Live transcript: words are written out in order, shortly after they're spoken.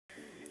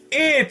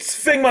It's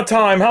Figma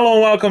time! Hello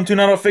and welcome to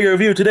another figure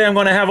review. Today I'm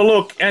going to have a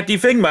look at the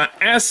Figma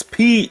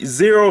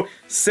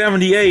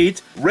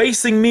SP078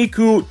 Racing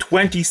Miku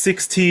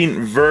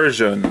 2016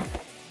 version.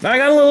 Now I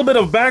got a little bit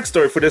of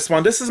backstory for this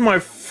one. This is my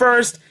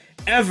first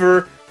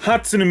ever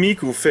Hatsune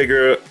Miku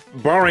figure,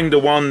 barring the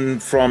one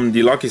from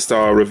the Lucky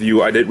Star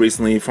review I did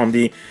recently from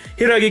the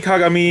Hiragi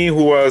Kagami,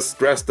 who was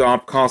dressed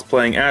up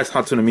cosplaying as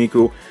Hatsune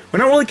Miku. We're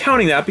not really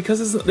counting that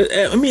because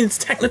it's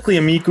technically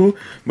a Miku,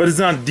 but it's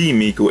not the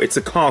Miku, it's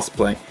a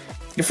cosplay.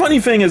 The funny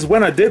thing is,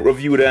 when I did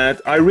review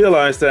that, I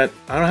realized that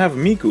I don't have a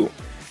Miku.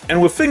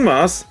 And with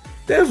Figmas,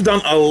 they've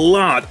done a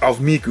lot of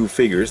Miku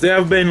figures. They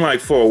have been like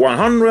for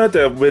 100,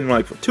 they have been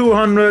like for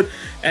 200,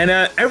 and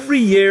every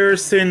year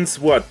since,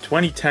 what,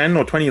 2010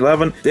 or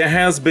 2011, there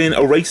has been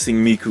a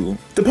Racing Miku.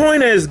 The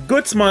point is,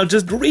 Good Smile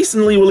just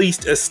recently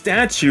released a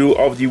statue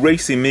of the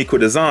Racing Miku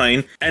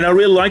design, and I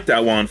really like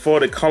that one for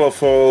the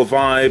colorful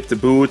vibe, the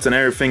boots and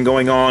everything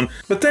going on.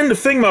 But then the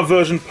Figma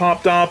version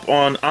popped up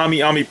on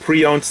Ami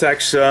pre-owned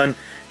section,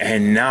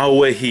 and now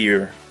we're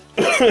here.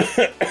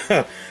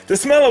 The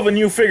smell of a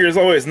new figure is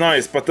always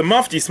nice, but the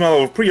mufti smell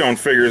of a pre-owned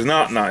figure is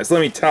not nice, let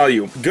me tell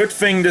you. Good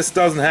thing this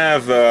doesn't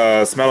have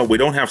we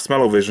don't have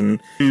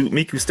smell-o-vision.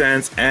 Miku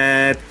stands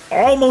at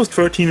almost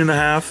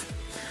 13.5.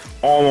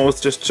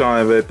 Almost just shy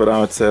of it, but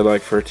I would say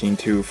like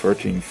 13.2,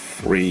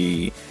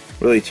 13.3.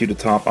 Really to the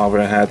top of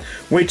her head,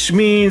 which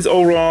means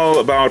overall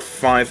about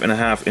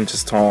 5.5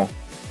 inches tall.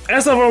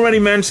 As I've already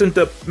mentioned,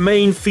 the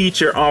main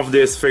feature of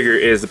this figure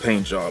is the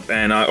paint job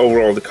and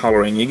overall the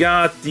coloring. You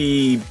got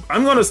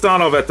I'm gonna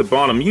start off at the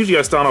bottom. Usually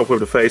I start off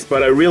with the face,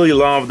 but I really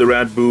love the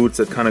red boots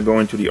that kind of go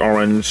into the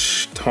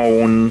orange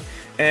tone,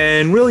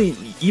 and really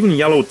even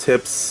yellow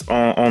tips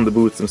on the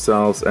boots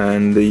themselves,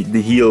 and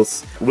the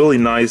heels. Really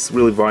nice,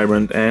 really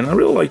vibrant, and I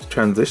really like the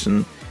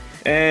transition.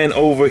 And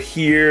over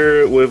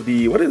here with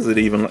the, what is it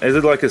even? Is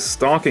it like a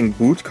stocking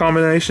boot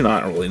combination? I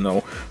don't really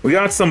know. We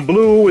got some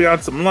blue, we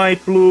got some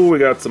light blue, we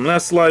got some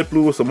less light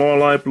blue, some more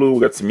light blue, we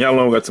got some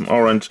yellow, we got some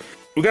orange.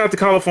 We got the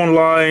colorful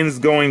lines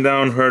going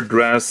down her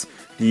dress,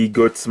 the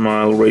Good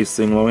Smile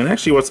Racing logo. And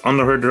actually what's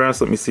under her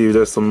dress, let me see if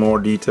there's some more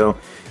detail.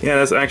 Yeah,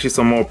 there's actually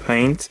some more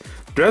paint.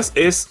 Dress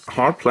is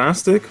hard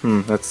plastic.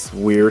 That's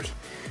weird.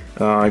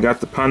 I got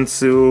the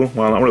pantsu,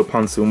 well not really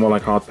pantsu, more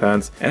like hot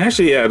pants. And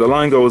actually, yeah, the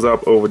line goes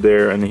up over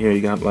there, and here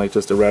you got like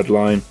just a red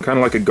line. Kind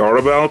of like a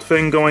garter belt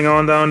thing going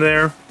on down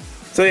there.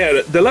 So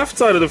yeah, the left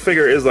side of the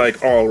figure is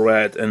like all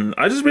red, and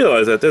I just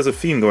realized that there's a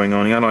theme going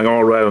on. You got like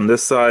all red on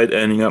this side,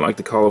 and you got like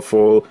the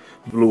colorful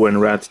blue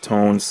and red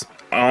tones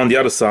on the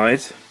other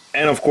side.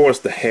 And of course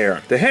the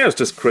hair. The hair is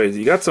just crazy.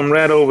 You got some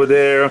red over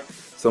there,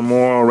 some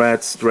more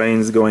red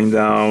strains going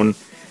down.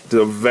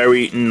 The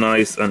very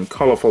nice and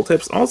colorful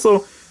tips.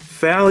 Also,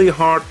 fairly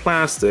hard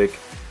plastic,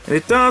 and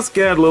it does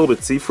get a little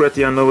bit see-through at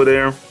the end over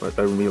there, but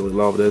I really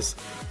love this.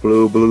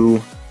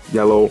 Blue,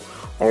 yellow,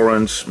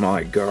 orange,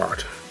 my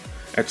god.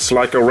 It's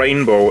like a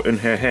rainbow in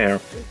her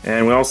hair.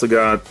 And we also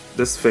got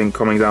this thing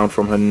coming down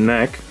from her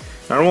neck.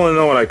 I don't really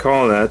know what I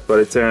call that, but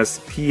it says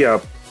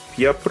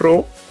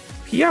Piapro,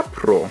 yeah,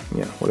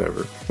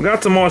 whatever. We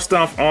got some more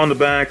stuff on the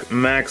back: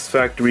 Max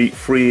Factory,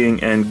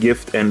 Freeing, and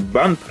Gift, and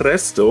Ban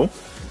Presto.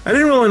 I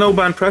didn't really know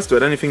Ban Presto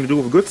had anything to do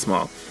with Good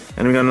Smile.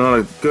 And we got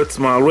another Good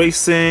Smile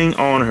Racing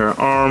on her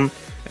arm,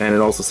 and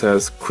it also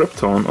says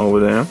Krypton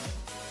over there.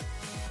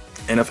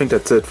 And I think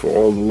that's it for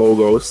all the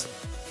logos.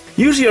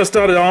 Usually I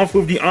started off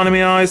with the anime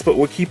eyes, but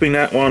we're keeping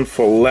that one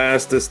for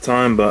last this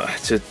time,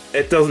 but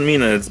it doesn't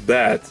mean that it's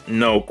bad.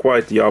 No,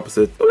 quite the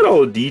opposite. Look at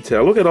all the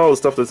detail, look at all the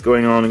stuff that's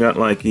going on. We got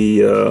like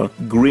the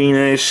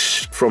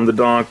greenish from the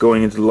dark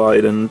going into the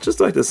light, and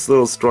just like this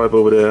little stripe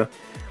over there.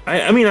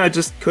 I mean, I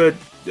just could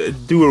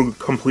do a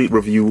complete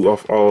review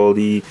of all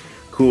the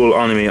cool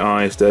anime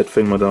eyes that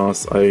Figma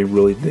does. I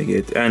really dig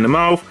it. And the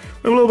mouth,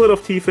 with a little bit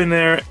of teeth in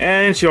there.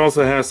 And she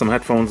also has some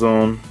headphones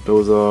on.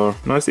 Those are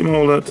nicely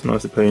molded,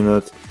 nicely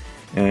painted.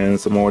 And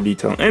some more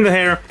detail in the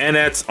hair. And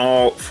that's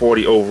all for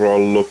the overall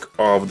look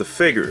of the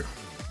figure.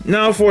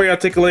 Now for your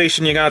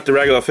articulation, you got the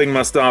regular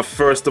Figma stuff.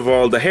 First of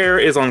all, the hair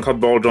is on cut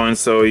ball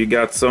joints, so you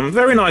got some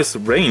very nice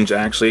range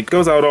actually. It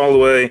goes out all the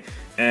way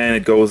and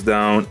it goes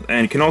down.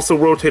 And you can also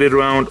rotate it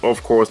around,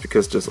 of course,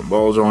 because it's just on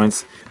ball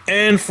joints.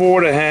 And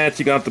for the head,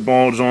 you got the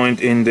ball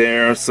joint in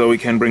there, so we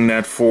can bring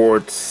that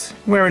forward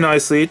very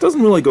nicely. It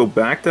doesn't really go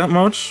back that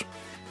much.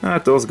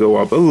 It does go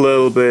up a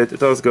little bit. It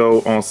does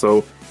go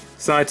also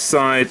side to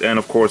side, and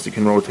of course you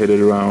can rotate it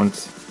around.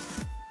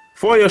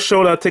 For your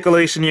shoulder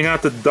articulation, you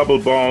got the double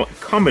ball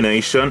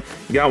combination.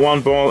 You got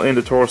one ball in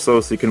the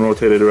torso, so you can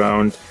rotate it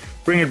around,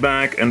 bring it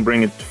back, and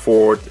bring it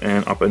forward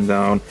and up and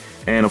down.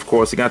 And of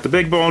course you got the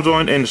big ball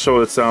joint in the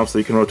shoulder itself, so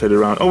you can rotate it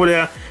around. Over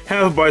there,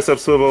 have a bicep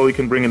swivel, you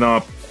can bring it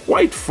up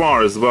quite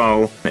far as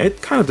well.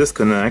 It kind of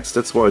disconnects,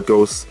 that's why it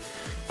goes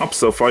up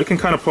so far. You can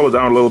kind of pull it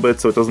down a little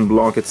bit so it doesn't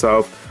block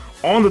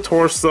itself on the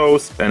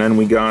torsos. And then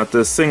we got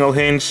the single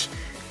hinge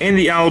in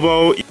the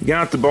elbow. You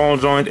got the ball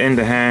joint in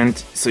the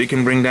hand, so you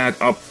can bring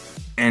that up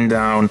and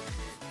down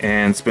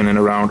and spin it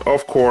around.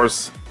 Of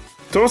course,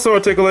 Torso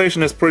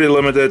articulation is pretty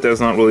limited,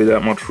 there's not really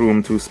that much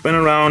room to spin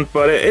around,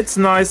 but it's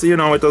nice, you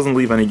know, it doesn't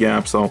leave any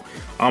gaps, so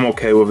I'm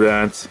okay with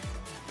that.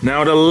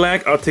 Now the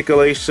leg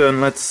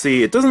articulation, let's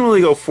see, it doesn't really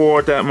go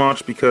forward that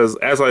much because,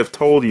 as I've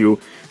told you,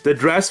 the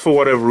dress, for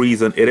whatever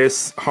reason, it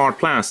is hard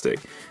plastic.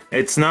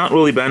 It's not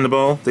really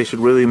bendable. They should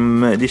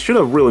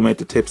have really made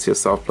the tips here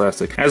soft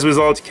plastic. As a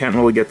result, you can't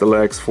really get the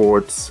legs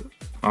forward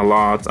a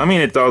lot. I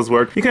mean, it does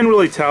work. You can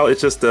really tell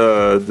it's just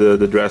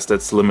the dress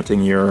that's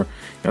limiting your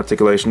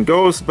articulation.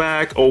 Goes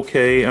back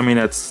okay. I mean,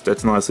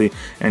 that's nicely,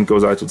 and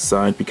goes out to the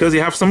side because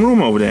you have some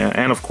room over there.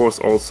 And of course,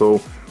 also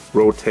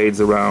rotates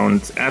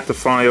around at the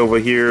thigh over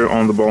here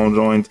on the ball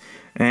joint.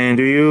 And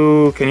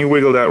can you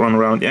wiggle that one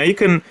around? Yeah, you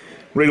can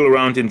wriggle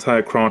around the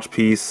entire crotch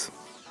piece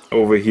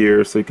over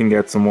here so you can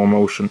get some more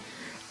motion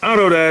out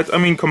of that. I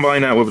mean,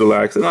 combine that with the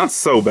legs, it's not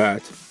so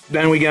bad.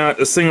 Then we got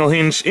a single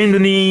hinge in the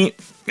knee,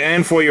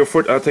 and for your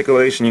foot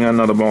articulation you got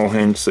another ball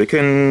hinge, so you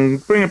can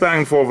bring it back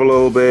and forth a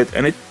little bit,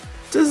 and it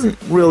doesn't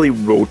really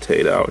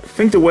rotate out. I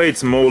think the way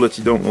it's molded,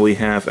 you don't really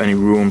have any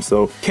room,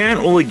 so can't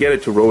really get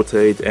it to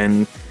rotate,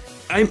 and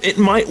it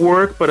might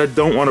work, but I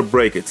don't want to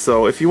break it.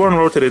 So if you want to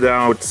rotate it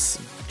out,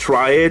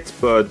 try it,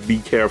 but be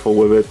careful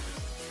with it.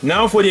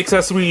 Now for the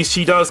accessories,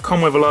 she does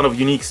come with a lot of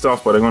unique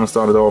stuff, but I'm going to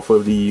start it off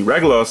with the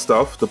regular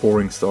stuff, the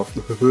boring stuff.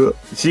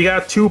 She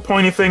got 2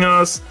 pointy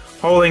fingers,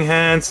 holding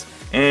hands,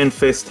 and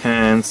fist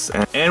hands.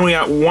 And we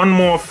got one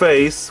more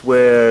face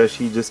where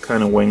she just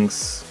kind of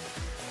winks.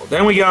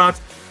 Then we got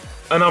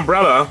an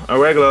umbrella, a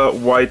regular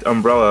white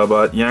umbrella,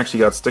 but you actually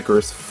got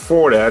stickers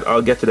for that.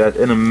 I'll get to that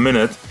in a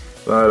minute.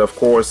 But of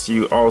course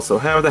you also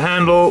have the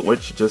handle,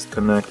 which you just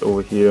connect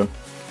over here,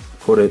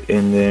 put it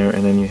in there,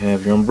 and then you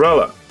have your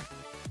umbrella.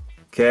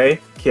 Okay.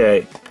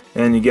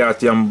 And you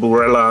got the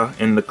umbrella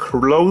in the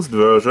closed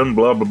version,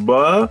 blah blah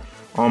blah.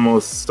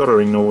 Almost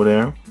stuttering over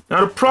there.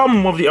 Now the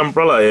problem with the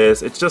umbrella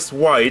is it's just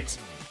white,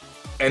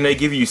 and they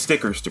give you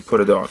stickers to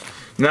put it on.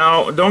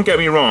 Now don't get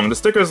me wrong, the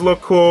stickers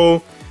look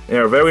cool, they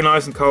are very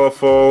nice and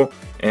colorful,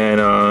 and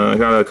I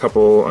got a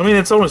couple, I mean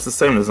it's almost the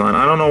same design.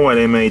 I don't know why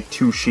they made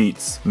 2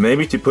 sheets.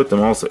 Maybe to put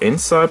them also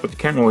inside, but you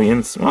can't really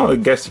well, I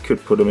guess you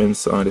could put them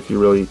inside if you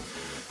really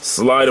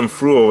slide them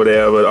through over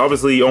there, but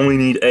obviously you only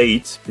need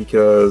 8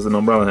 because an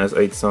umbrella has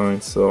 8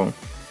 sides, so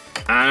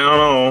I don't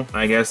know,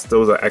 I guess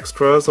those are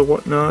extras or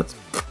whatnot.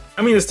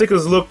 I mean, the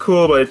stickers look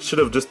cool, but it should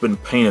have just been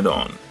painted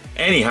on.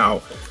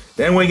 Anyhow,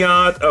 then we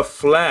got a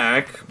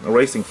flag, a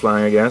racing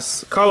flag I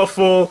guess,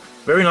 colorful,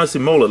 very nicely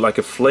molded, like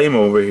a flame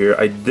over here.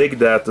 I dig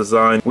that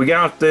design. We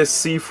got this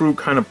see-through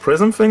kind of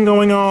prism thing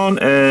going on,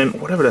 and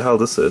whatever the hell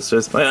this is,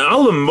 just like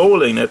all the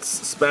molding that's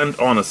spent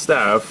on a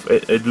staff,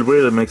 it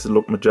really makes it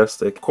look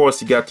majestic. Of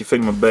course, you got your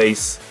Figma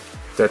base,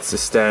 that's the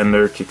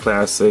standard, your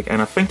classic,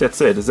 and I think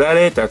that's it. Is that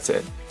it? That's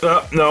it.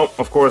 No,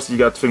 of course you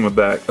got Figma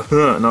back,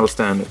 another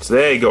standard. So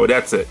there you go,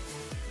 that's it.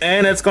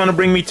 And that's gonna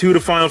bring me to the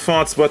final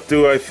thoughts. What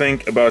do I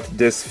think about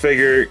this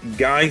figure?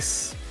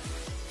 Guys,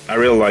 I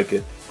really like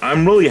it.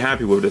 I'm really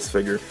happy with this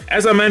figure.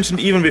 As I mentioned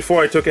even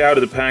before I took it out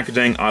of the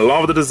packaging, I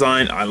love the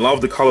design, I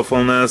love the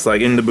colorfulness,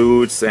 like in the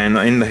boots and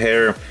in the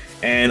hair,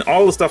 and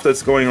all the stuff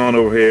that's going on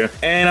over here.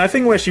 And I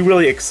think where she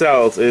really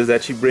excels is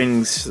that she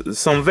brings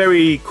some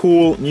very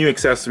cool new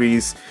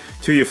accessories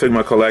to your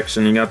Figma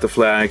collection. You got the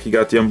flag, you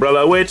got the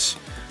umbrella, which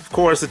of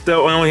course it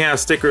only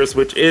has stickers,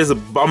 which is a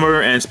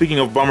bummer. And speaking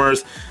of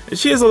bummers,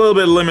 she is a little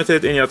bit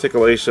limited in the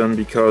articulation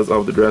because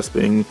of the dress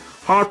being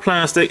hard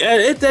plastic,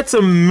 and that's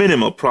a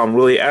minimal problem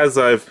really. As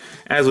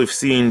we've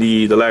seen,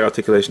 the leg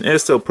articulation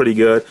is still pretty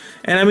good,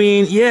 and I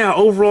mean, yeah,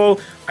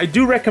 overall I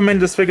do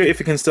recommend this figure if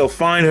you can still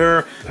find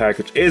her. The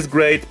package is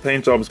great, the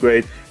paint job is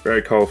great,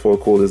 very colorful,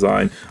 cool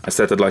design. I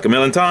said that like a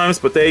million times,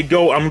 but there you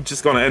go. I'm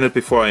just gonna end it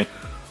before I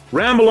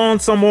ramble on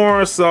some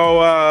more.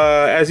 So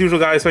as usual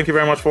guys, thank you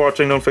very much for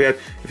watching. Don't forget,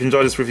 if you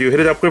enjoyed this review, hit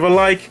it up with a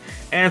like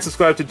and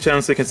subscribe to the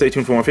channel so you can stay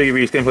tuned for more figure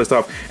reviews, gameplay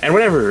stuff, and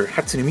whatever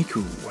Hatsune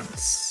Miku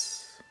wants.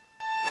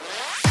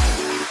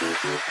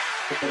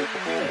 Thank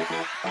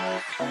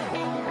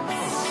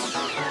you.